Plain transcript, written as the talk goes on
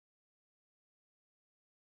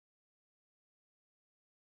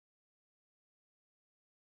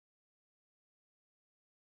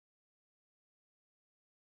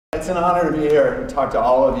It's an honor to be here and talk to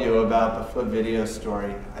all of you about the Flip Video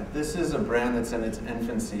story. This is a brand that's in its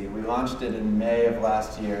infancy. We launched it in May of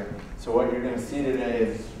last year, so what you're going to see today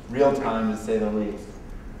is real time, to say the least.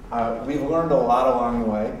 We've learned a lot along the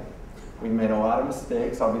way. We've made a lot of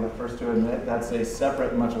mistakes. I'll be the first to admit that's a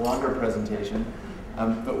separate, much longer presentation.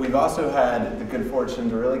 But we've also had the good fortune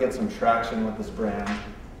to really get some traction with this brand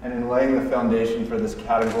and in laying the foundation for this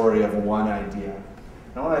category of one idea.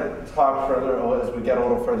 I want to talk further, as we get a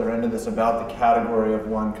little further into this, about the category of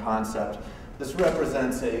one concept. This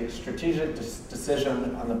represents a strategic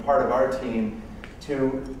decision on the part of our team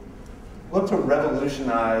to look to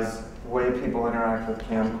revolutionize the way people interact with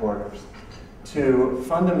camcorders, to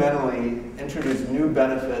fundamentally introduce new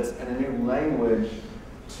benefits and a new language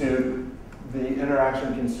to the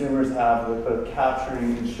interaction consumers have with both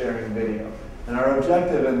capturing and sharing video. And our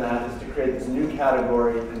objective in that is to create this new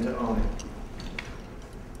category and to own it.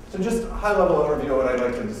 So just a high-level overview of what I'd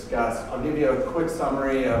like to discuss. I'll give you a quick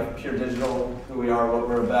summary of Pure Digital, who we are, what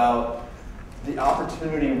we're about, the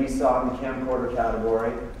opportunity we saw in the camcorder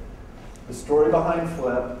category, the story behind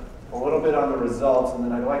Flip, a little bit on the results, and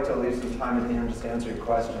then I'd like to leave some time at the end just to answer your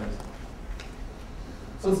questions.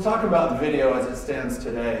 So let's talk about video as it stands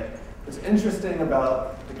today. What's interesting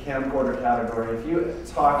about the camcorder category, if you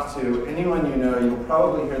talk to anyone you know, you'll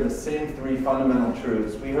probably hear the same three fundamental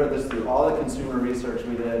truths. We heard this through all the consumer research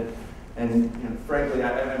we did, and frankly,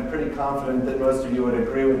 I'm pretty confident that most of you would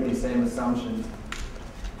agree with these same assumptions.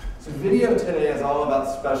 So video today is all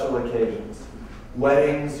about special occasions.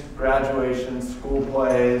 Weddings, graduations, school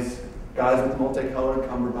plays, guys with multicolored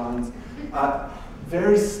cummerbunds.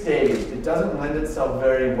 Very staged. It doesn't lend itself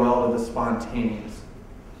very well to the spontaneous.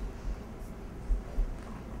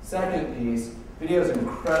 Second piece, video is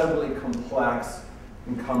incredibly complex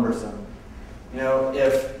and cumbersome. You know,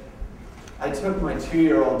 if I took my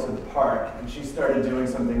 2-year-old to the park and she started doing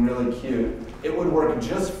something really cute, it would work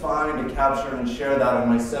just fine to capture and share that on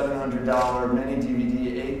my $700 mini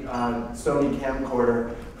DVD Sony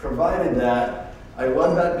camcorder, provided that I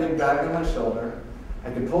lugged that big bag on my shoulder, I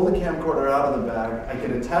could pull the camcorder out of the bag, I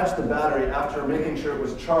could attach the battery after making sure it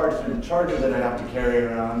was charged through the charger that I have to carry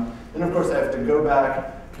around, then of course I have to go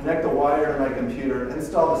back, connect the wire to my computer,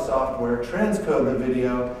 install the software, transcode the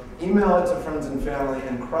video, email it to friends and family,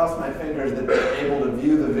 and cross my fingers that they're able to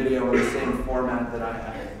view the video in the same format that I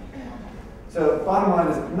have. So bottom line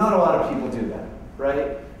is, not a lot of people do that,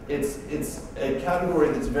 right? It's a category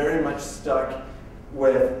that's very much stuck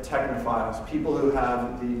with technophiles, people who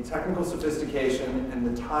have the technical sophistication and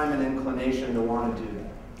the time and inclination to want to do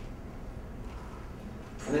that.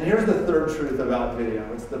 And then here's the third truth about video.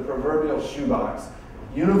 It's the proverbial shoebox.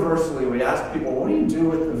 Universally, we ask people, what do you do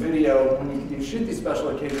with the video when you shoot these special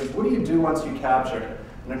occasions? What do you do once you capture it?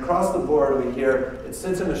 And across the board, we hear, it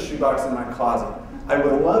sits in a shoebox in my closet. I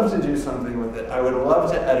would love to do something with it. I would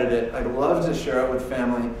love to edit it. I'd love to share it with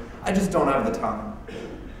family. I just don't have the time.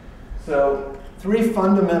 So, 3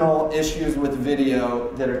 fundamental issues with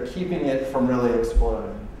video that are keeping it from really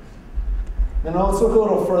exploding. Then let's look a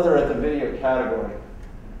little further at the video category.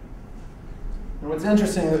 And what's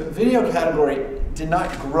interesting, the video category did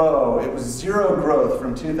not grow. It was 0 growth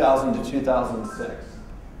from 2000 to 2006.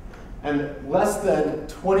 And less than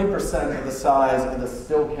 20% of the size of the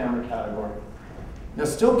still camera category. Now,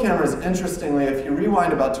 still cameras, interestingly, if you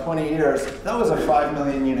rewind about 20 years, that was a 5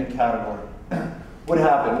 million unit category. What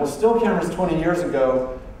happened? Well, still cameras 20 years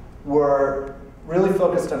ago were really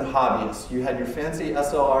focused on hobbyists. You had your fancy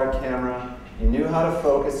SLR camera, you knew how to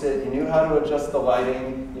focus it, you knew how to adjust the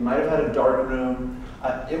lighting, you might have had a dark room.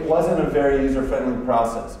 It wasn't a very user-friendly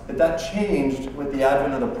process, but that changed with the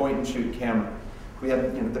advent of the point-and-shoot camera. We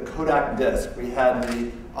had the Kodak disc, we had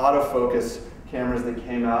the autofocus cameras that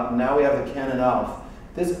came out, and now we have the Canon ELPH.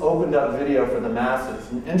 This opened up video for the masses,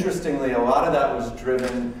 and interestingly, a lot of that was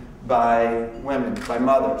driven by women, by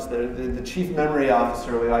mothers. The chief memory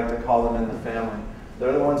officer, we like to call them in the family.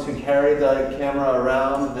 They're the ones who carry the camera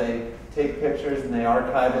around, they take pictures and they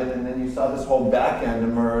archive it, and then you saw this whole back end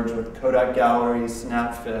emerge with Kodak Gallery,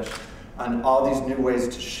 Snapfish, and all these new ways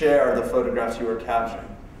to share the photographs you were capturing.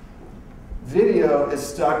 Video is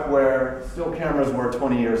stuck where still cameras were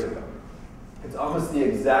 20 years ago. It's almost the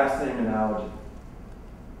exact same analogy.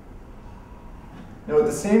 Now at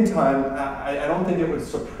the same time, I don't think it would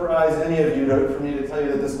surprise any of you for me to tell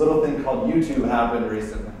you that this little thing called YouTube happened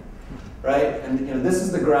recently. Right? And this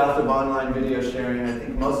is the graph of online video sharing. I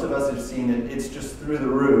think most of us have seen it. It's just through the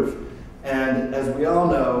roof. And as we all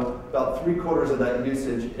know, about 3/4 of that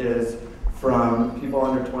usage is from people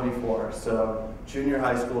under 24. So junior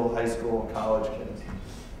high school, college kids.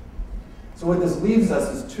 So what this leaves us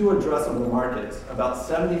is two addressable markets, about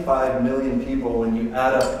 75 million people when you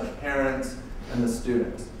add up the parents and the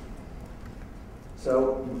students.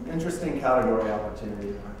 So interesting category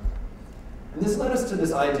opportunity. And this led us to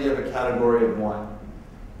this idea of a category of one.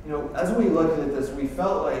 You know, as we looked at this, we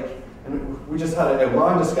felt like, and we just had a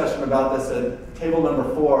long discussion about this at table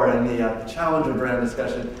number 4 in the Challenger brand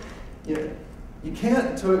discussion. You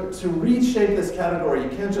can't, to reshape this category, you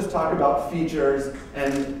can't just talk about features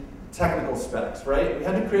and technical specs, right? We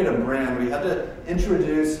had to create a brand. We had to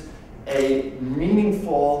introduce a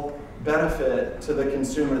meaningful benefit to the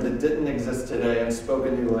consumer that didn't exist today and spoke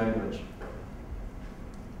a new language.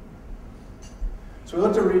 So we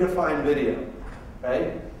looked to redefine video,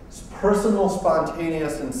 right? It's personal,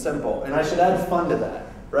 spontaneous, and simple. And I should add fun to that,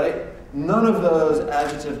 right? None of those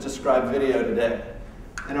adjectives describe video today.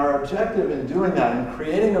 And our objective in doing that and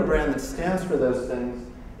creating a brand that stands for those things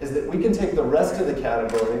is that we can take the rest of the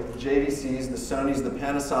category, the JVCs, the Sonys, the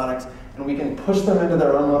Panasonics, and we can push them into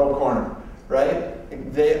their own little corner, right?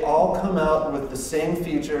 They all come out with the same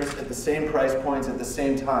features at the same price points at the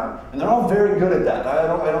same time. And they're all very good at that.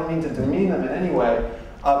 I don't mean to demean them in any way,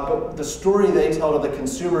 but the story they tell to the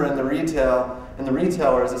consumer and the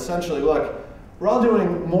retailer is essentially, look, we're all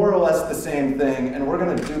doing more or less the same thing, and we're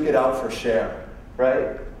going to duke it out for share,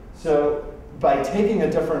 right? So by taking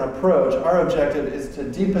a different approach, our objective is to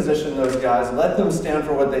deposition those guys, let them stand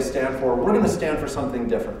for what they stand for. We're going to stand for something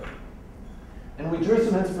different. And we drew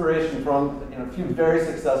some inspiration from a few very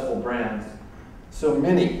successful brands. So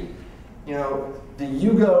Mini, the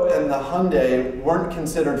Yugo and the Hyundai weren't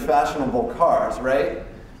considered fashionable cars, right?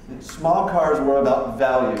 Small cars were about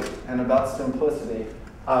value and about simplicity,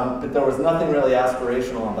 but there was nothing really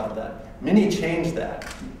aspirational about that. Mini changed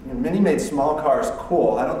that. Mini made small cars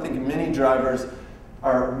cool. I don't think Mini drivers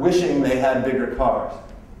are wishing they had bigger cars.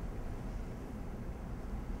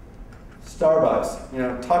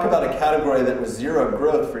 Starbucks, talk about a category that was zero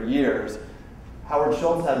growth for years. Howard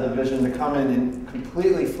Schultz had the vision to come in and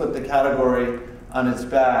completely flip the category on its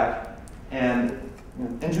back and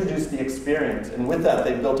introduce the experience. And with that,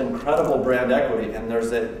 they built incredible brand equity. And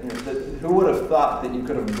there's who would have thought that you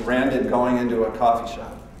could have branded going into a coffee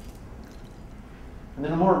shop? And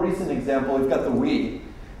then a more recent example, we've got the Wii.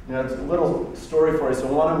 It's a little story for you. So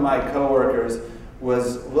one of my coworkers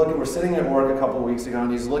was we're sitting at work a couple weeks ago,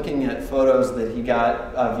 and he's looking at photos that he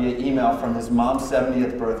got via email from his mom's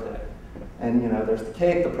 70th birthday. And there's the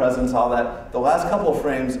cake, the presents, all that. The last couple of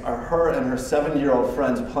frames are her and her 7-year-old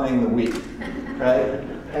friends playing the Wii, right?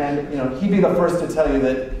 And he'd be the first to tell you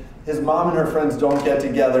that his mom and her friends don't get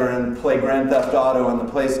together and play Grand Theft Auto on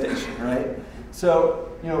the PlayStation, right? So,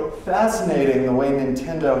 fascinating the way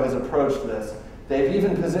Nintendo has approached this. They've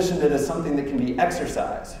even positioned it as something that can be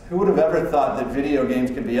exercised. Who would have ever thought that video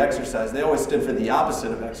games could be exercised? They always stood for the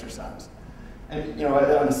opposite of exercise. And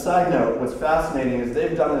on a side note, what's fascinating is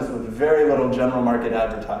they've done this with very little general market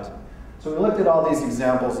advertising. So we looked at all these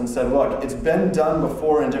examples and said, look, it's been done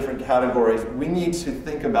before in different categories. We need to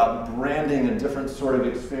think about branding a different sort of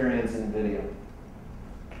experience in video.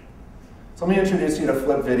 So let me introduce you to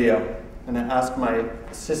Flip Video. I'm going to ask my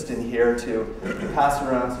assistant here to pass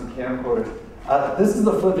around some camcorders. This is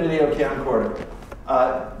the Flip Video camcorder.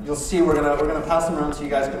 You'll see we're gonna pass them around so you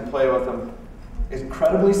guys can play with them. It's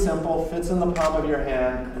incredibly simple, fits in the palm of your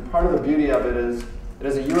hand, and part of the beauty of it is it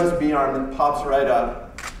has a USB arm that pops right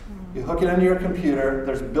up. You hook it into your computer.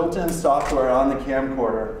 There's built-in software on the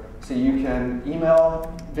camcorder, so you can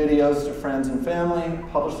email videos to friends and family,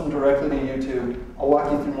 publish them directly to YouTube. I'll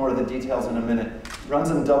walk you through more of the details in a minute. It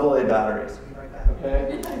runs on AA batteries.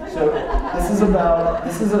 Okay? So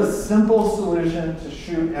this is a simple solution to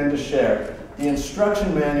shoot and to share. The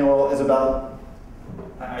instruction manual is about,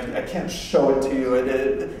 I can't show it to you,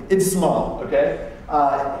 it's small, okay?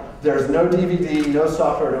 There's no DVD, no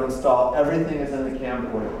software to install, everything is in the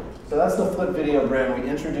camcorder. So that's the Flip Video brand we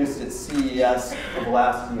introduced at CES of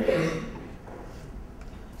last year.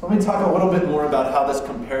 So let me talk a little bit more about how this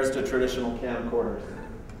compares to traditional camcorders.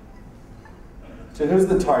 So here's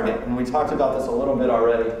the target, and we talked about this a little bit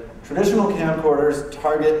already. Traditional camcorders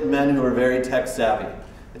target men who are very tech savvy.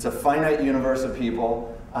 It's a finite universe of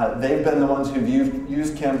people. They've been the ones who've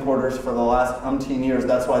used camcorders for the last umpteen years.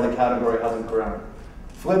 That's why the category hasn't grown.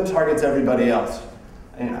 Flip targets everybody else.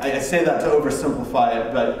 And I say that to oversimplify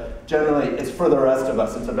it, but generally it's for the rest of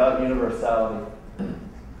us. It's about universality.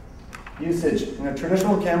 Usage.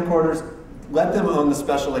 Traditional camcorders, let them own the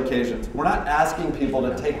special occasions. We're not asking people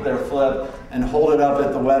to take their Flip and hold it up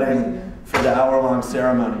at the wedding for the hour-long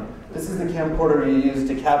ceremony. This is the camcorder you use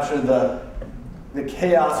to capture the the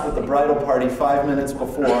chaos with the bridal party 5 minutes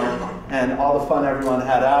before and all the fun everyone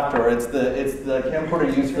had after. It's the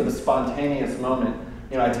camcorder used for the spontaneous moment.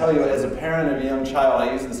 You know, I tell you, as a parent of a young child,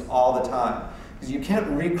 I use this all the time. Because you can't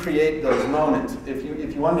recreate those moments. If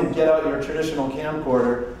you want to get out your traditional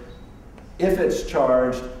camcorder, if it's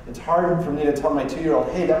charged, it's hard for me to tell my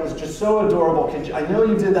 2-year-old, hey, that was just so adorable. I know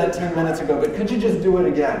you did that 10 minutes ago, but could you just do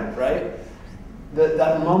it again, right?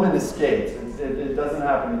 That moment escapes. It doesn't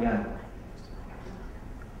happen again.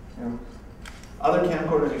 You know, other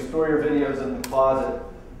camcorders, you store your videos in the closet.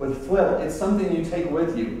 With Flip, it's something you take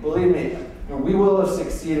with you. Believe me, we will have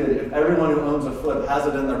succeeded if everyone who owns a Flip has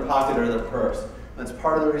it in their pocket or their purse. That's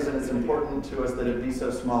part of the reason it's important to us that it be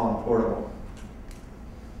so small and portable.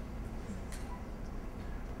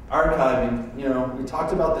 Archiving, you know, we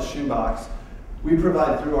talked about the shoebox. We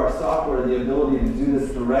provide through our software the ability to do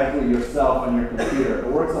this directly yourself on your computer. It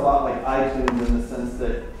works a lot like iTunes in the sense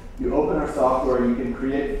that you open our software, you can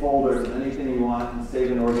create folders of anything you want and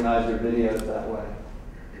save and organize your videos that way.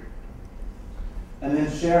 And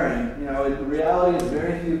then sharing, you know, the reality is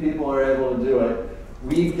very few people are able to do it.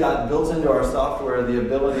 We've got built into our software the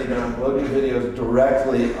ability to upload your videos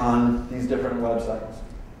directly on these different websites.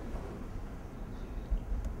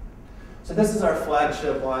 So this is our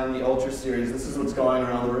flagship line, the Ultra Series. This is what's going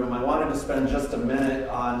around the room. I wanted to spend just a minute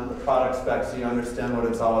on the product specs so you understand what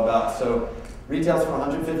it's all about. So retails for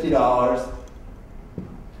 $150.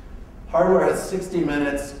 Hardware has 60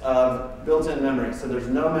 minutes of built-in memory. So there's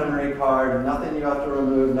no memory card, nothing you have to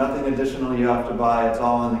remove, nothing additional you have to buy. It's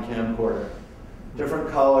all on the camcorder. Different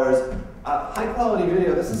colors. High quality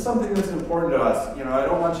video, this is something that's important to us. You know, I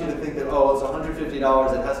don't want you to think that, oh, it's $150,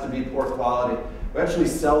 it has to be poor quality. We actually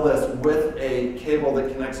sell this with a cable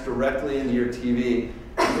that connects directly into your TV. You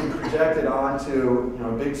can project it onto, you know,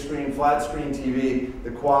 a big screen, flat screen TV.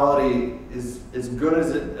 The quality is as good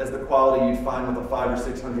as the quality you'd find with a $500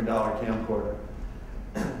 or $600 camcorder.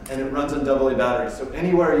 And it runs on AA batteries. So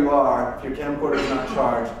anywhere you are, if your camcorder is not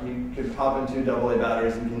charged, you can pop into AA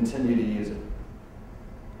batteries and continue to use it.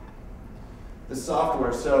 The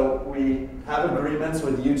software, so we have agreements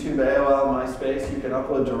with YouTube, AOL, MySpace. You can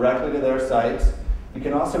upload directly to their sites. You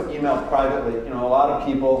can also email privately. You know, a lot of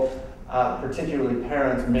people, particularly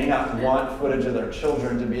parents, may not want footage of their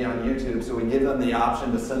children to be on YouTube, so we give them the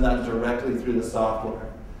option to send that directly through the software.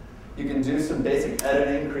 You can do some basic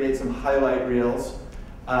editing, create some highlight reels,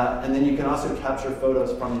 and then you can also capture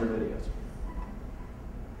photos from your videos.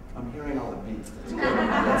 I'm hearing all the beats. That's good.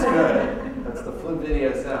 That's good. That's the Flip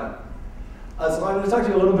video sound. So I'm going to talk to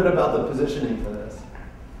you a little bit about the positioning for this.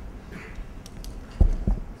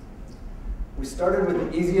 We started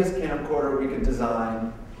with the easiest camcorder we could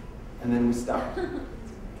design, and then we stopped.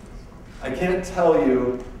 I can't tell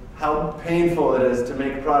you how painful it is to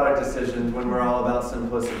make product decisions when we're all about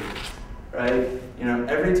simplicity, right? You know,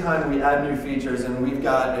 every time we add new features, and we've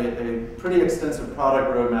got a pretty extensive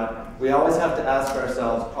product roadmap, we always have to ask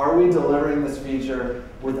ourselves, are we delivering this feature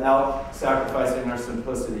without sacrificing our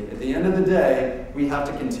simplicity? At the end of the day, we have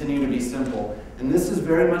to continue to be simple. And this is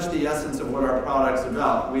very much the essence of what our product's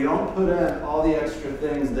about. We don't put in all the extra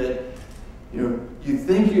things that you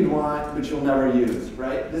think you'd want, but you'll never use,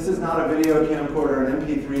 right? This is not a video camcorder, an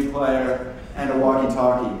MP3 player, and a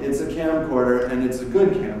walkie-talkie. It's a camcorder, and it's a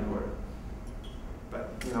good camcorder.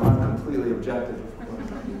 But, you know, I'm completely objective, of course.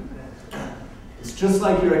 It's just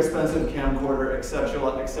like your expensive camcorder, except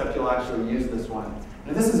you'll actually use this one.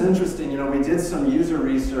 And this is interesting, you know, we did some user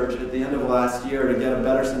research at the end of last year to get a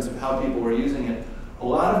better sense of how people were using it. A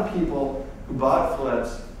lot of people who bought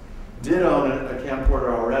Flips did own a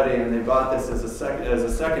camcorder already, and they bought this as a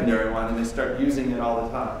secondary one, and they start using it all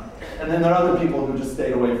the time. And then there are other people who just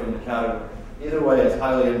stayed away from the category. Either way, it's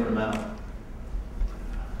highly incremental.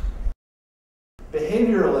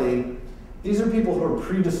 Behaviorally, these are people who are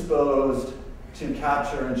predisposed to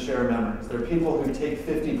capture and share memories. They're people who take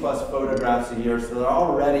 50+ photographs a year, so they're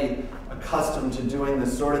already accustomed to doing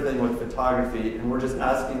this sort of thing with photography, and we're just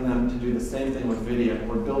asking them to do the same thing with video.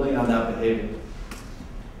 We're building on that behavior.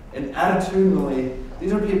 And attitudinally,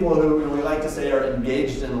 these are people who we like to say are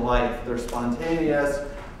engaged in life. They're spontaneous,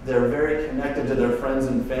 they're very connected to their friends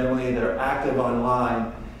and family, they're active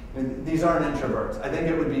online. And these aren't introverts. I think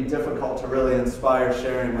it would be difficult to really inspire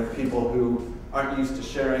sharing with people who aren't used to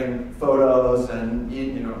sharing photos and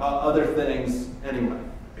other things anyway.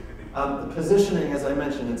 The positioning, as I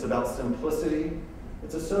mentioned, it's about simplicity.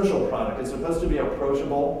 It's a social product. It's supposed to be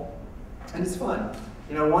approachable, and it's fun.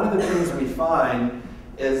 You know, one of the things we find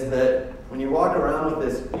is that when you walk around with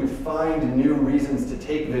this, you find new reasons to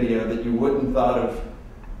take video that you wouldn't thought of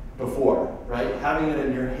before, right? Having it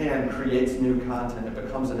in your hand creates new content. It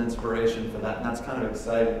becomes an inspiration for that, and that's kind of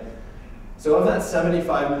exciting. So of that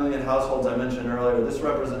 75 million households I mentioned earlier, this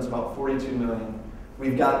represents about 42 million.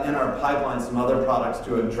 We've got in our pipeline some other products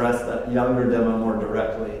to address that younger demo more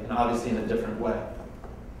directly, and obviously in a different way.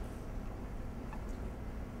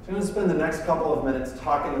 So I'm going to spend the next couple of minutes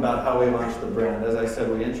talking about how we launched the brand. As I said,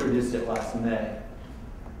 we introduced it last May.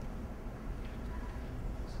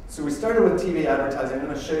 So we started with TV advertising. I'm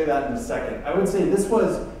going to show you that in a second. I would say this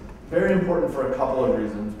was very important for a couple of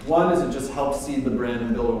reasons. One is it just helped seed the brand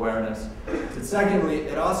and build awareness. But secondly,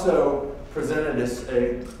 it also presented us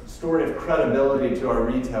a story of credibility to our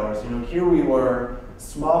retailers. You know, here we were,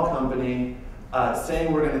 small company,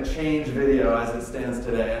 saying we're going to change video as it stands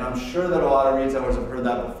today. And I'm sure that a lot of retailers have heard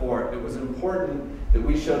that before. It was important that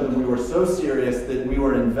we showed them we were so serious that we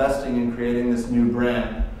were investing in creating this new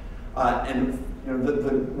brand. And you know,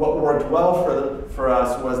 what worked well for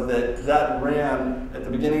us was that ran at the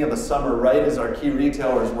beginning of the summer, right as our key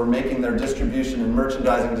retailers were making their distribution and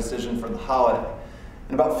merchandising decision for the holiday.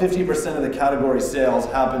 And about 50% of the category sales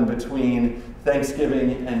happened between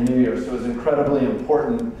Thanksgiving and New Year, so it was incredibly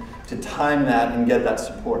important to time that and get that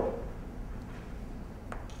support.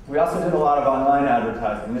 We also did a lot of online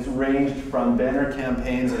advertising. This ranged from banner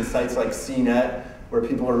campaigns and sites like CNET, where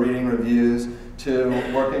people are reading reviews, to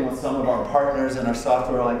working with some of our partners in our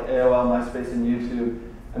software like AOL, MySpace, and YouTube.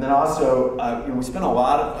 And then also, we spent a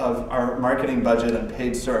lot of our marketing budget on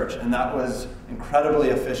paid search, and that was incredibly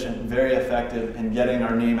efficient and very effective in getting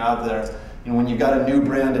our name out there. You know, when you've got a new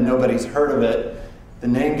brand and nobody's heard of it, the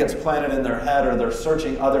name gets planted in their head, or they're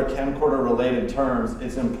searching other camcorder-related terms.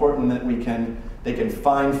 It's important that they can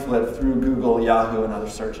find Flip through Google, Yahoo, and other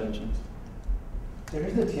search engines. So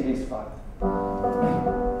here's the TV spot.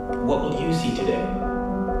 What will you see today?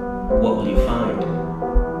 What will you find?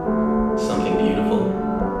 Something beautiful,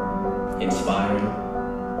 inspiring,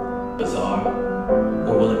 bizarre,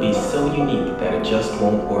 or will it be so unique that it just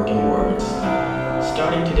won't work in words?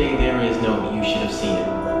 Starting today, there is no "you should have seen it."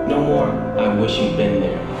 No more "I wish you'd been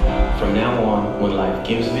there." From now on, when life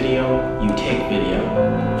gives video, you take video.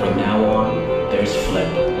 From now on, there's Flip,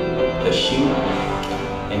 the shoot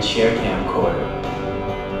and share camcorder.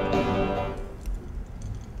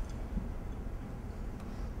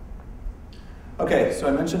 Okay, so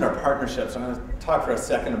I mentioned our partnerships. I'm going to talk for a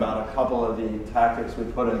second about a couple of the tactics we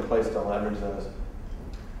put in place to leverage those.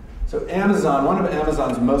 So Amazon, one of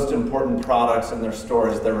Amazon's most important products in their store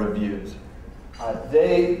is their reviews.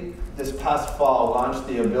 They, this past fall, launched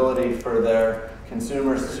the ability for their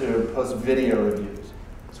consumers to post video reviews.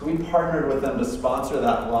 So we partnered with them to sponsor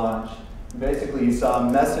that launch. Basically, you saw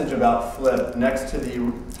a message about Flip next to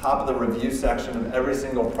the top of the review section of every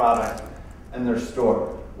single product in their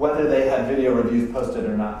store, whether they had video reviews posted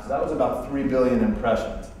or not. So that was about 3 billion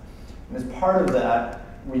impressions. And as part of that,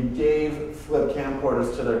 we gave Flip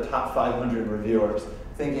camcorders to their top 500 reviewers,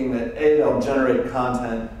 thinking that A, they'll generate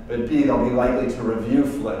content, but B, they'll be likely to review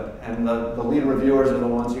Flip. And the lead reviewers are the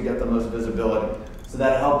ones who get the most visibility. So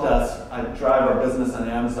that helped us drive our business on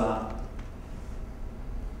Amazon.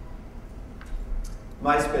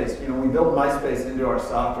 MySpace, you know, we built MySpace into our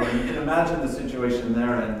software, and you can imagine the situation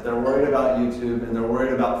they're in. They're worried about YouTube and they're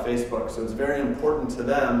worried about Facebook, so it's very important to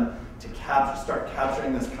them to start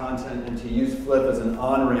capturing this content and to use Flip as an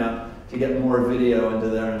on-ramp to get more video into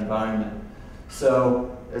their environment.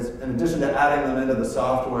 So in addition to adding them into the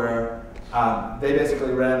software, they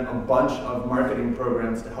basically ran a bunch of marketing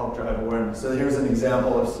programs to help drive awareness. So here's an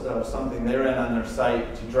example of something they ran on their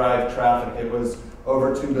site to drive traffic. It was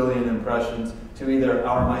over 2 billion impressions to either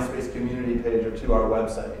our MySpace community page or to our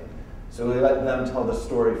website. So we let them tell the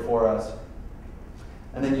story for us.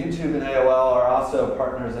 And then YouTube and AOL are also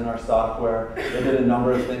partners in our software. They did a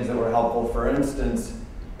number of things that were helpful. For instance,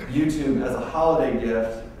 YouTube, as a holiday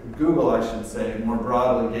gift, Google, I should say, more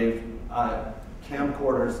broadly, gave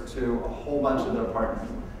camcorders to a whole bunch of their partners,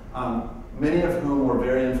 many of whom were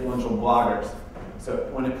very influential bloggers. So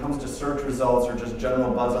when it comes to search results or just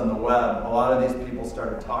general buzz on the web, a lot of these people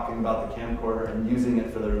started talking about the camcorder and using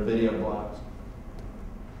it for their video blogs.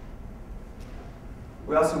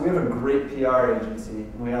 We have a great PR agency,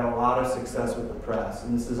 and we had a lot of success with the press,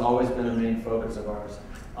 and this has always been a main focus of ours.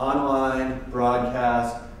 Online,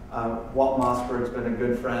 broadcast, Walt Mossberg's been a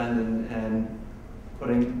good friend and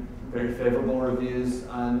putting very favorable reviews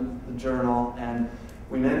on the Journal, and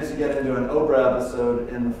we managed to get into an Oprah episode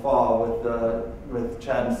in the fall with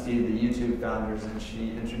Chad and Steve, the YouTube founders, and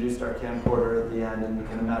she introduced our camcorder at the end, and you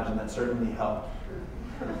can imagine that certainly helped.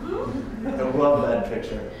 I love that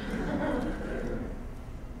picture.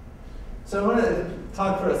 So I want to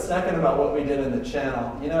talk for a second about what we did in the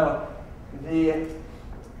channel. You know,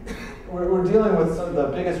 we're dealing with some of the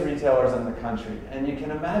biggest retailers in the country, and you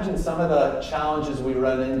can imagine some of the challenges we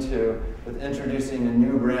run into with introducing a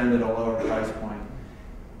new brand at a lower price point.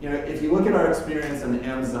 You know, if you look at our experience on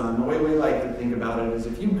Amazon, the way we like to think about it is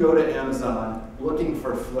if you go to Amazon looking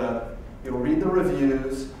for Flip, you'll read the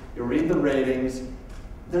reviews, you'll read the ratings,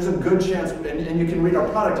 there's a good chance, and you can read our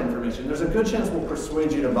product information, there's a good chance we'll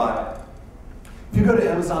persuade you to buy it. If you go to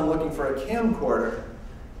Amazon looking for a camcorder,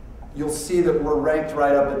 you'll see that we're ranked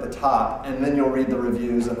right up at the top, and then you'll read the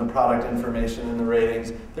reviews and the product information and the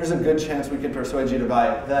ratings. There's a good chance we can persuade you to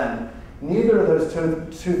buy it then. Neither of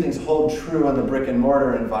those two things hold true in the brick and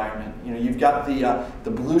mortar environment. You know, you've got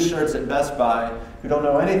the blue shirts at Best Buy who don't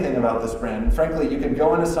know anything about this brand. And frankly, you can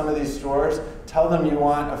go into some of these stores, tell them you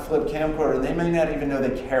want a Flip camcorder, and they may not even know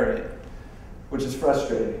they carry it, which is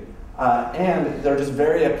frustrating. And they're just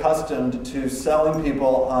very accustomed to selling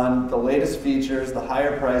people on the latest features, the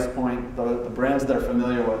higher price point, the brands they're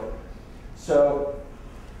familiar with. So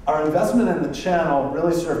our investment in the channel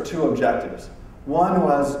really served two objectives. One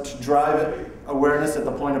was to drive awareness at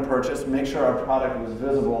the point of purchase, make sure our product was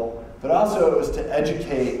visible, but also it was to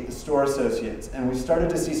educate the store associates. And we started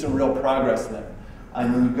to see some real progress there.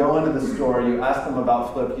 And when you go into the store, you ask them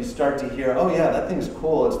about Flip, you start to hear, oh yeah, that thing's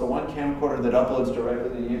cool. It's the one camcorder that uploads directly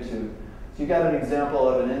to YouTube. So you got an example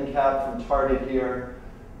of an end cap from Target here,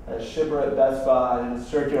 a shipper at Best Buy, and a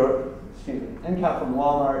circular, end cap from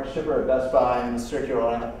Walmart, shipper at Best Buy, and a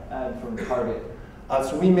circular ad from Target.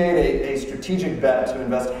 So we made a strategic bet to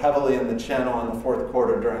invest heavily in the channel in the fourth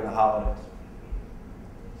quarter during the holidays.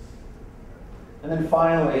 And then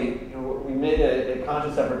finally, you know, we made a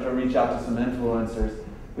conscious effort to reach out to some influencers.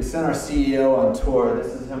 We sent our CEO on tour.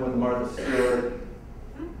 This is him with Martha Stewart,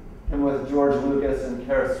 him with George Lucas and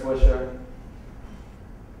Kara Swisher.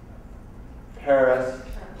 Paris,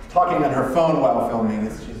 talking on her phone while filming.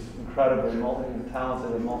 She's incredibly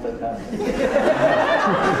talented and multitasking.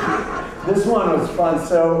 This one was fun.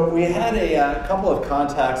 So we had a couple of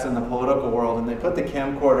contacts in the political world, and they put the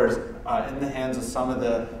camcorders in the hands of some of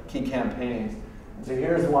the key campaigns. So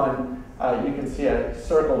here's one. You can see I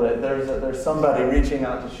circled it. There's somebody reaching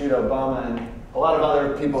out to shoot Obama, and a lot of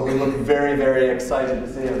other people who look very, very excited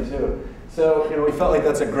to see him too. So you know, we felt like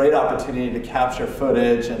that's a great opportunity to capture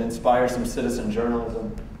footage and inspire some citizen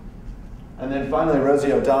journalism. And then finally,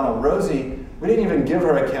 Rosie O'Donnell. Rosie, we didn't even give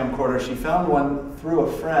her a camcorder. She found one through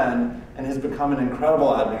a friend and has become an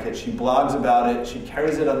incredible advocate. She blogs about it. She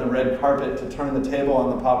carries it on the red carpet to turn the table on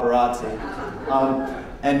the paparazzi.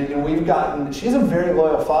 And we've gotten, she has a very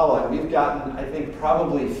loyal following. We've gotten, I think,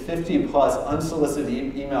 probably 50 plus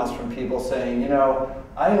unsolicited emails from people saying, you know,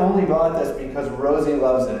 I only bought this because Rosie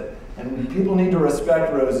loves it. And people need to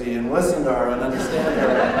respect Rosie and listen to her and understand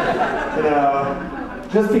her. You know,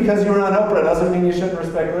 just because you were on Oprah doesn't mean you shouldn't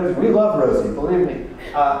respect Rosie. We love Rosie, believe me.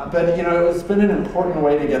 But you know, it's been an important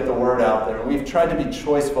way to get the word out there. We've tried to be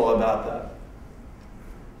choiceful about that.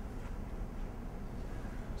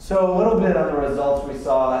 So a little bit on the results we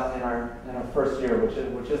saw in our first year,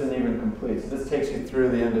 which isn't even complete. So this takes you through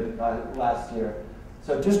the end of last year.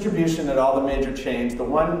 So distribution at all the major chains. The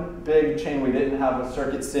one big chain we didn't have was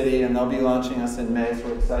Circuit City, and they'll be launching us in May, so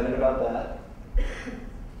we're excited about that.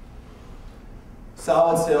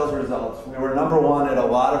 Solid sales results. We were #1 at a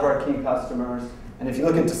lot of our key customers. And if you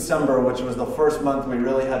look at December, which was the first month we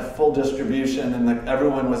really had full distribution and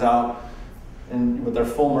everyone was out with their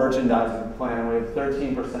full merchandising plan, we had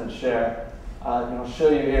 13% share. And I'll show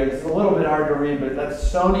you here. It's a little bit hard to read, but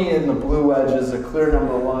that's Sony in the blue wedge is a clear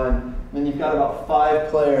 #1. Then you've got about 5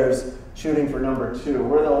 players shooting for #2.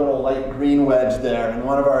 We're the little light green wedge there. And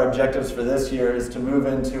one of our objectives for this year is to move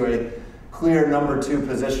into a clear #2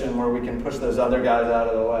 position where we can push those other guys out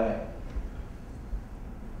of the way.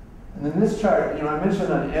 And then this chart, you know, I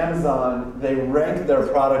mentioned on Amazon, they rank their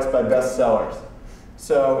products by best sellers.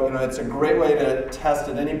 So, you know, it's a great way to test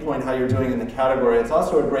at any point how you're doing in the category. It's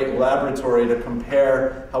also a great laboratory to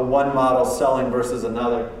compare how one model's selling versus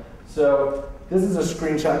another. So this is a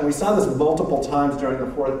screenshot, and we saw this multiple times during the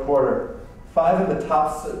fourth quarter. 6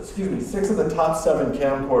 of the top 7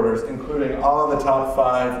 camcorders, including all of the top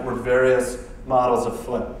 5, were various models of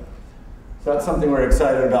Flip. So that's something we're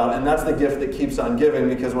excited about, and that's the gift that keeps on giving,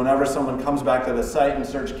 because whenever someone comes back to the site and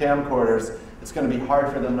search camcorders, it's going to be hard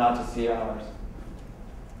for them not to see ours.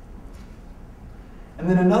 And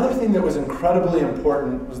then another thing that was incredibly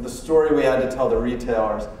important was the story we had to tell the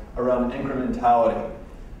retailers around incrementality.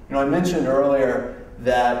 You know, I mentioned earlier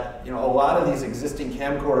that a lot of these existing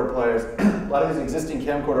camcorder players,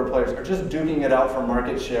 are just duking it out for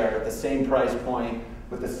market share at the same price point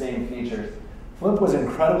with the same features. Flip was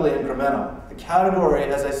incredibly incremental. The category,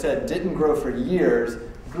 as I said, didn't grow for years.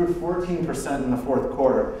 It grew 14% in the fourth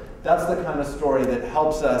quarter. That's the kind of story that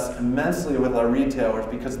helps us immensely with our retailers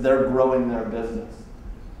because they're growing their business.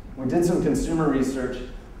 We did some consumer research.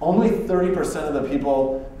 Only 30% of the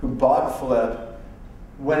people who bought Flip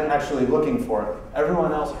went actually looking for it.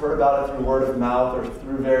 Everyone else heard about it through word of mouth or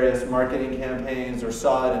through various marketing campaigns or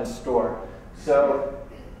saw it in store. So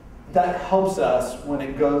that helps us when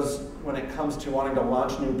it comes to wanting to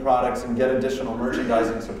launch new products and get additional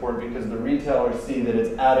merchandising support, because the retailers see that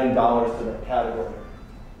it's adding dollars to the category.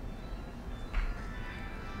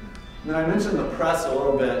 And then I mentioned the press a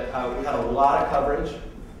little bit. We had a lot of coverage,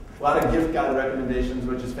 a lot of gift guide recommendations,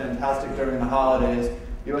 which is fantastic during the holidays.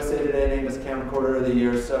 USA Today named us Camcorder of the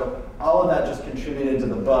Year, so all of that just contributed to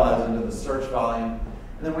the buzz and to the search volume.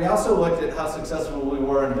 And then we also looked at how successful we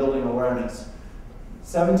were in building awareness.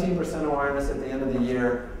 17% awareness at the end of the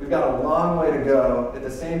year. We've got a long way to go. At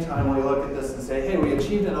the same time, we look at this and say, hey, we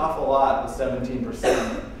achieved an awful lot with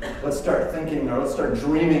 17%. Let's start thinking, or let's start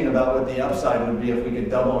dreaming about what the upside would be if we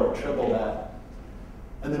could double or triple that.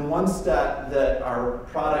 And then one stat that our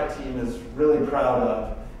product team is really proud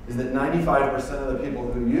of is that 95% of the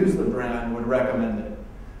people who use the brand would recommend it.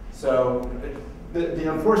 So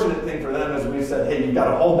the unfortunate thing for them is we've said, hey, you've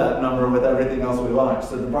got to hold that number with everything else we launch.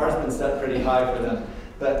 So the bar's been set pretty high for them.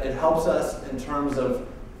 But it helps us in terms of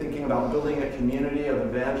thinking about building a community of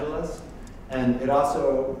evangelists. And it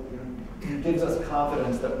also gives us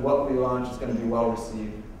confidence that what we launch is going to be well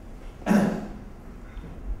received.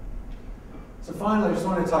 So finally, I just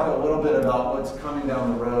want to talk a little bit about what's coming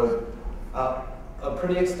down the road. A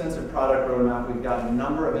pretty extensive product roadmap. We've got a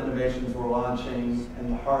number of innovations we're launching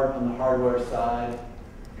on the hardware side,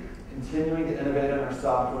 continuing to innovate on our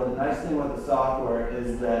software. The nice thing with the software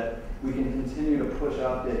is that we can continue to push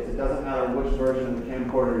updates. It doesn't matter which version of the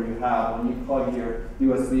camcorder you have. When you plug your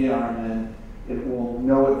USB arm in, it will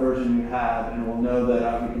know what version you have, and it will know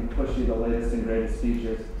that we can push you the latest and greatest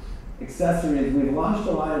features. Accessories, we've launched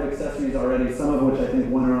a line of accessories already, some of which I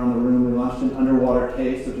think went around the room. We launched an underwater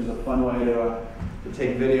case, which is a fun way to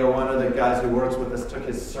take video. One of the guys who works with us took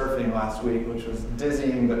his surfing last week, which was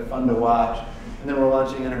dizzying but fun to watch. And then we're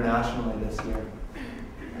launching internationally this year.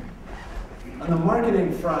 On the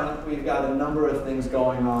marketing front, we've got a number of things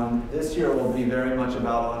going on. This year will be very much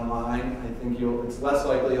about online. I think it's less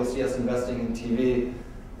likely you'll see us investing in TV.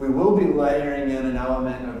 We will be layering in an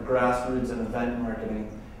element of grassroots and event marketing.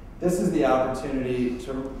 This is the opportunity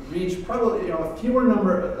to reach probably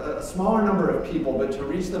a smaller number of people, but to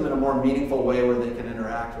reach them in a more meaningful way where they can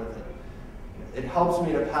interact with it. It helps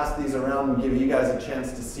me to pass these around and give you guys a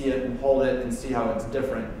chance to see it and hold it and see how it's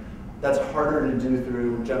different. That's harder to do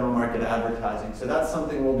through general market advertising. So that's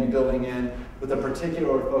something we'll be building in with a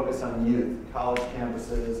particular focus on youth, college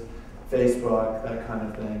campuses, Facebook, that kind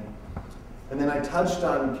of thing. And then I touched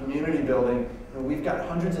on community building. And we've got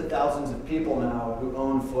hundreds of thousands of people now who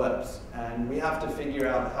own Flips, and we have to figure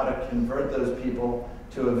out how to convert those people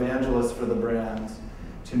to evangelists for the brands,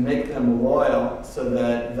 to make them loyal so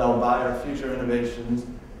that they'll buy our future innovations,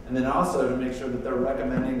 and then also to make sure that they're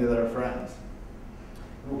recommending to their friends.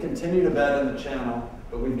 We'll continue to bet in the channel,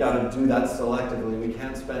 but we've got to do that selectively. We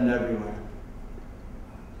can't spend everywhere.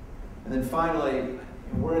 And then finally,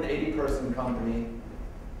 we're an 80-person company.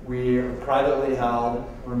 We're privately held.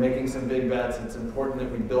 We're making some big bets. It's important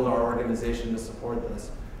that we build our organization to support this.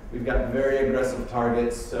 We've got very aggressive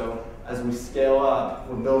targets, so as we scale up,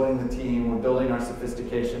 we're building the team, we're building our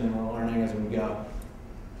sophistication, and we're learning as we go.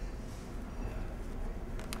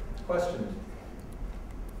 Questions?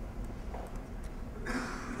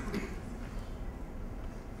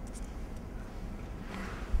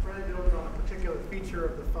 Fred built on a particular feature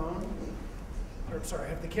of the phone, or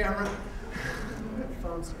sorry, of the camera.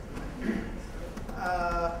 Phones.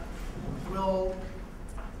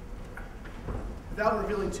 Without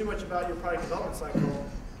revealing too much about your product development cycle,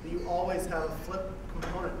 do you always have a flip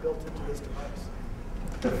component built into this device?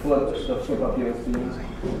 The flip up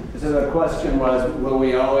USB. So the question was, will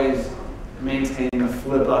we always maintain the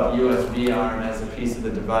flip up USB arm as a piece of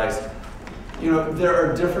the device? There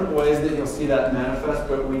are different ways that you'll see that manifest,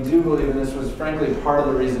 but we do believe, and this was frankly part of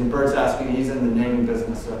the reason Bert's asking, he's in the naming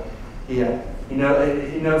business, so he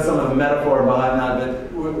knows some of the metaphor behind that,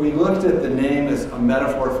 but we looked at the name as a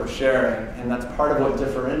metaphor for sharing, and that's part of what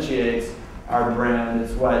differentiates our brand.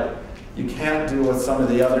 It's what you can't do with some of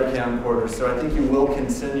the other camcorders. So I think you will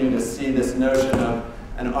continue to see this notion of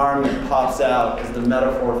an arm that pops out as the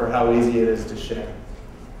metaphor for how easy it is to share.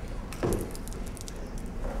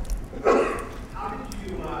 How did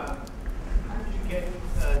you get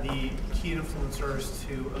the key influencers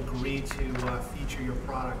to agree to feature your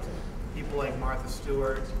product? People like Martha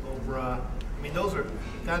Stewart, Oprah. I mean,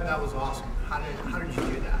 that was awesome. How did you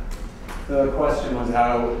do that? The question was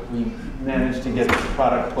how we managed to get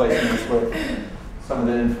product placements with some of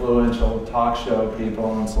the influential talk show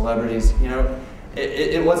people and celebrities, you know,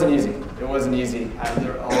 it wasn't easy. It wasn't easy.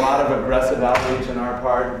 There were a lot of aggressive outreach on our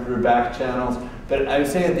part through back channels. But I would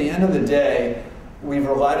say at the end of the day, we've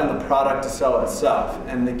relied on the product to sell itself.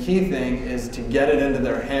 And the key thing is to get it into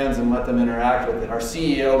their hands and let them interact with it. Our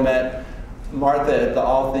CEO met Martha at the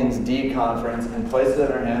All Things D conference and placed it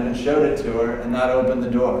in her hand and showed it to her, and that opened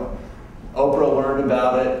the door. Oprah learned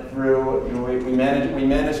about it through, you know, we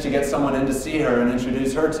managed to get someone in to see her and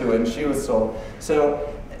introduce her to it, and she was sold.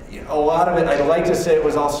 So a lot of it, I'd like to say it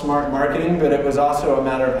was all smart marketing, but it was also a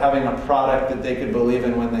matter of having a product that they could believe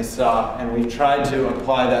in when they saw. And we've tried to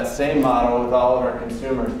apply that same model with all of our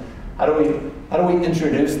consumers. How do we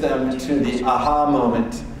introduce them to the aha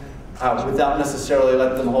moment without necessarily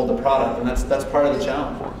letting them hold the product? And that's part of the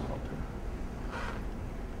challenge.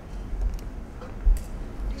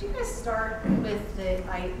 Did you guys start with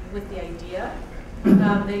the idea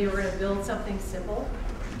that you were going to build something simple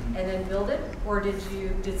and then build it, or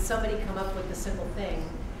did somebody come up with the simple thing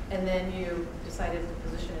and then you decided to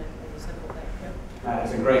position it as a simple thing? Yep.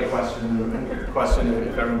 That's a great question. The question,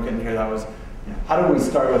 if everyone couldn't hear that, was how did we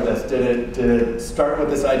start with this? Did it start with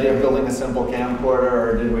this idea of building a simple camcorder,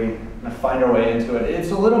 or did we find our way into it?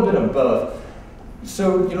 It's a little bit of both.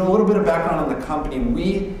 So, you know, a little bit of background on the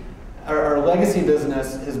company. Our legacy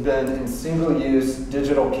business has been in single-use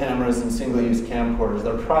digital cameras and single-use camcorders.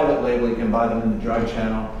 They're private label. You can buy them in the drug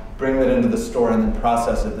channel, bring that into the store, and then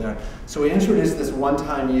process it there. So we introduced this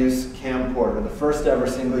one-time use camcorder, the first ever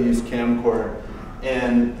single-use camcorder,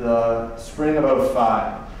 in the spring of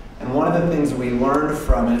 '05. And one of the things we learned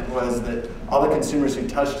from it was that all the consumers who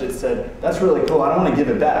touched it said, that's really cool, I don't want to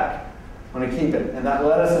give it back, I want to keep it. And that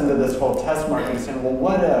led us into this whole test market saying, well,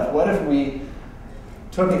 what if we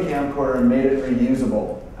took a camcorder and made it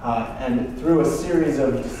reusable? And through a series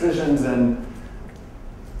of decisions and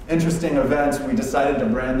interesting events, we decided to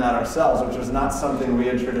brand that ourselves, which was not something we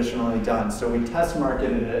had traditionally done. So we test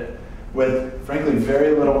marketed it with, frankly,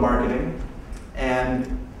 very little marketing,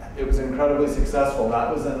 and it was incredibly successful.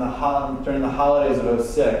 That was during the holidays of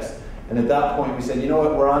 '06. And at that point, we said, you know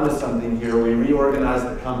what, we're onto something here. We reorganized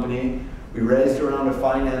the company. We raised a round of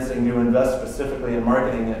financing to invest specifically in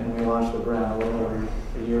marketing it, and we launched the brand a little over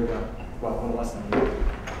a year ago. Well, a little less than a year.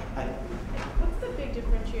 Hi. What's the big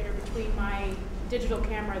differentiator between my digital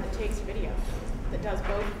camera that takes video, that does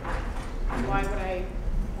both? Why would I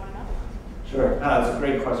want another one? Sure. That's a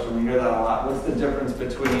great question. We hear that a lot. What's the difference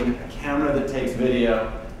between a camera that takes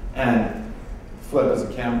video and flip as a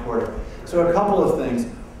camcorder? So a couple of things.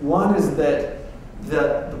 One is that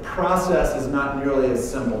the process is not nearly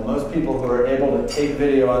as simple. Most people who are able to take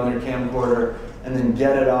video on their camcorder and then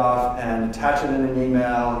get it off and attach it in an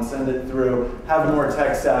email and send it through have more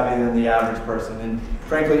tech savvy than the average person. And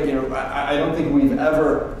frankly, you know, I don't think we've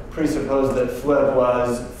ever presupposed that flip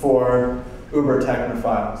was for uber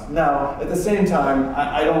technophiles. Now, at the same time,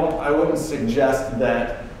 I wouldn't suggest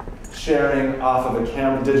that sharing off of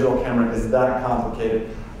a digital camera is that complicated.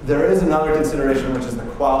 There is another consideration, which is the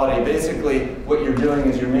quality. Basically, what you're doing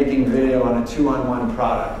is you're making video on a 2-on-1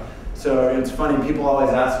 product. So it's funny, people always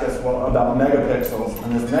ask us about megapixels,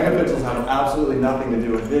 and those megapixels have absolutely nothing to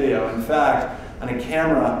do with video. In fact, on a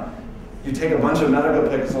camera, you take a bunch of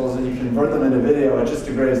megapixels and you convert them into video, it just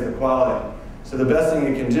degrades the quality. So the best thing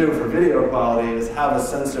you can do for video quality is have a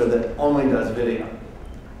sensor that only does video.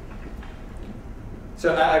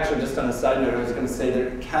 So actually, just on a side note, I was going to say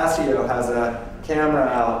that Casio has a camera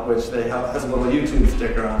out, which has a little YouTube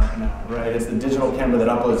sticker on it now, right? It's the digital camera that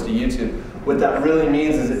uploads to YouTube. What that really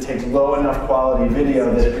means is it takes low enough quality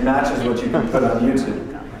video that it matches what you can put on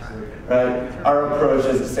YouTube, right? Our approach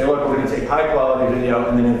is to say, look, we're going to take high quality video,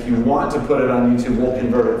 and then if you want to put it on YouTube, we'll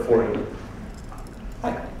convert it for you.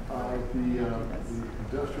 Hi. The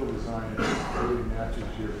industrial design really matches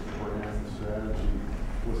your brand strategy.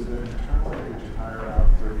 Was it internal, or did you hire out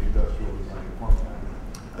for the industrial design department?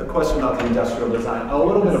 The question about the industrial design, a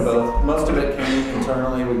little bit of both. Most of it came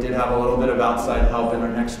internally. We did have a little bit of outside help in our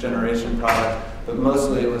next generation product, but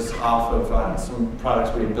mostly it was off of some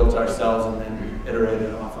products we had built ourselves and then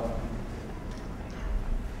iterated off of.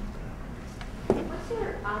 What's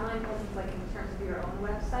your online presence like in terms of your own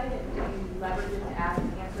website, and do you leverage it to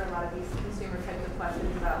answer a lot of these consumer types of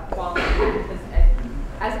questions about quality? Because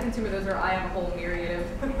as a consumer, those are, I have a whole myriad of,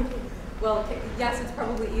 well, yes, it's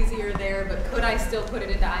probably easier there, but could I still put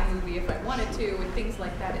it into iMovie if I wanted to, and things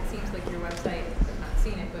like that. It seems like your website, I've not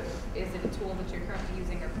seen it, but is it a tool that you're currently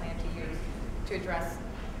using or plan to use to address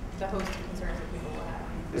the host of concerns that people will have?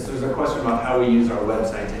 Yes, there's a question about how we use our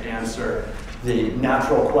website to answer the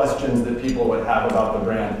natural questions that people would have about the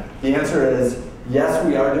brand. The answer is yes,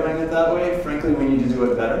 we are doing it that way. Frankly, we need to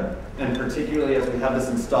do it better. and particularly as we have this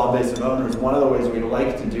installed base of owners, one of the ways we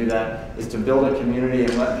like to do that is to build a community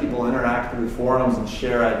and let people interact through forums and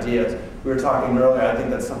share ideas. We were talking earlier, I think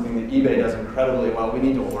that's something that eBay does incredibly well. We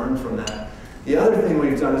need to learn from that. The other thing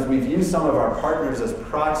we've done is we've used some of our partners as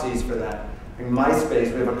proxies for that. In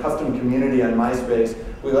MySpace, we have a custom community on MySpace.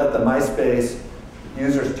 We let the MySpace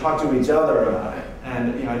users talk to each other about it.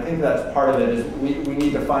 And I think that's part of it is we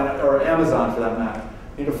need to find, or Amazon for that matter,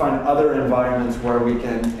 we need to find other environments where we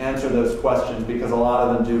can answer those questions because a lot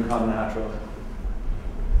of them do come naturally.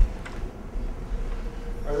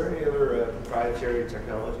 Are there any other proprietary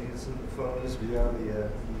technologies in the phones beyond the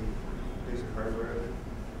basic hardware?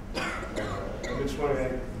 I'm just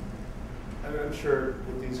wondering, I'm sure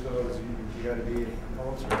with these phones, you got to be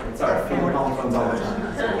home. Sorry, phone phones all the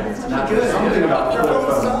time. It's not just something about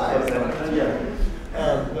phones. Yeah.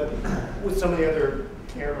 But with some of the other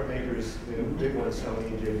camera makers, big ones,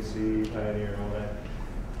 Sony, JVC, Pioneer, and all that,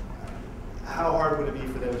 how hard would it be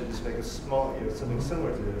for them to just make a small, something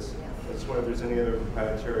similar to this? I just wonder if there's any other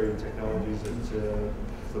proprietary technologies that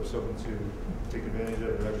Flip's open to take advantage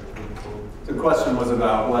of or ever moving forward. The question was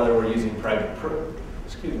about whether we're using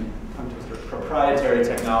proprietary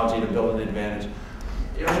technology to build an advantage.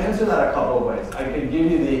 I can answer that a couple of ways. I could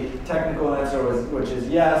give you the technical answer, which is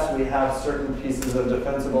yes, we have certain pieces of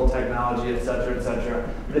defensible technology, et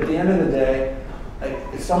cetera, but at the end of the day,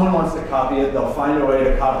 if someone wants to copy it, they'll find a way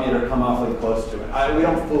to copy it or come awfully close to it. We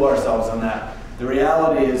don't fool ourselves on that. The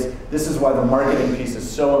reality is, this is why the marketing piece is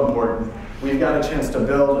so important. We've got a chance to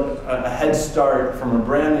build a head start from a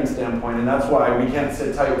branding standpoint, and that's why we can't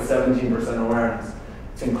sit tight with 17% awareness.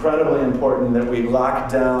 It's incredibly important that we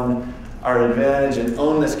lock down our advantage and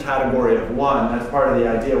own this category of one. That's part of the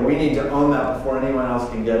idea. We need to own that before anyone else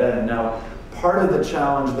can get in. Now, part of the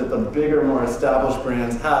challenge that the bigger, more established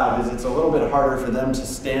brands have is it's a little bit harder for them to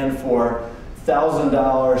stand for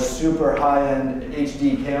 $1,000 super high-end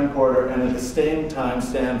HD camcorder and at the same time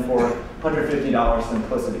stand for $150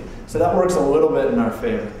 simplicity. So that works a little bit in our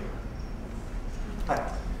favor.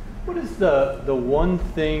 Hi. What is the one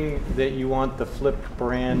thing that you want the Flip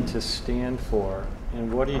brand to stand for,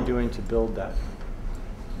 and what are you doing to build that?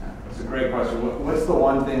 That's a great question. What's the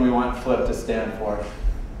one thing we want Flip to stand for?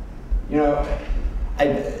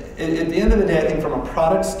 At the end of the day, I think from a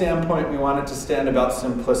product standpoint, we want it to stand about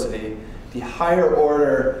simplicity. The higher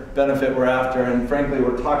order benefit we're after, and frankly,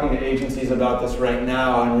 we're talking to agencies about this right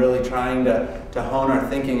now and really trying to hone our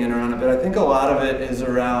thinking in around it, but I think a lot of it is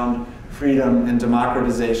around freedom and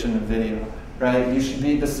democratization of video, right?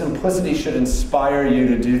 The simplicity should inspire you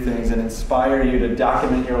to do things and inspire you to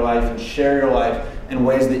document your life and share your life in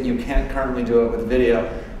ways that you can't currently do it with video.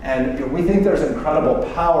 And we think there's incredible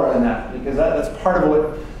power in that because that's part of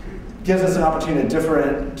what gives us an opportunity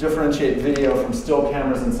to differentiate video from still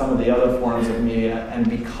cameras and some of the other forms of media. And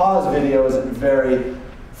because video isn't very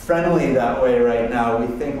friendly that way right now, we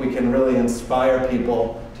think we can really inspire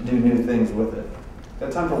people to do new things with it.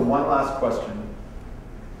 Got time for one last question.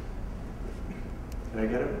 Did I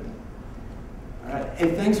get it? All right.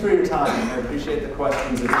 Hey, thanks for your time. I appreciate the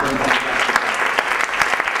questions. It's been fantastic.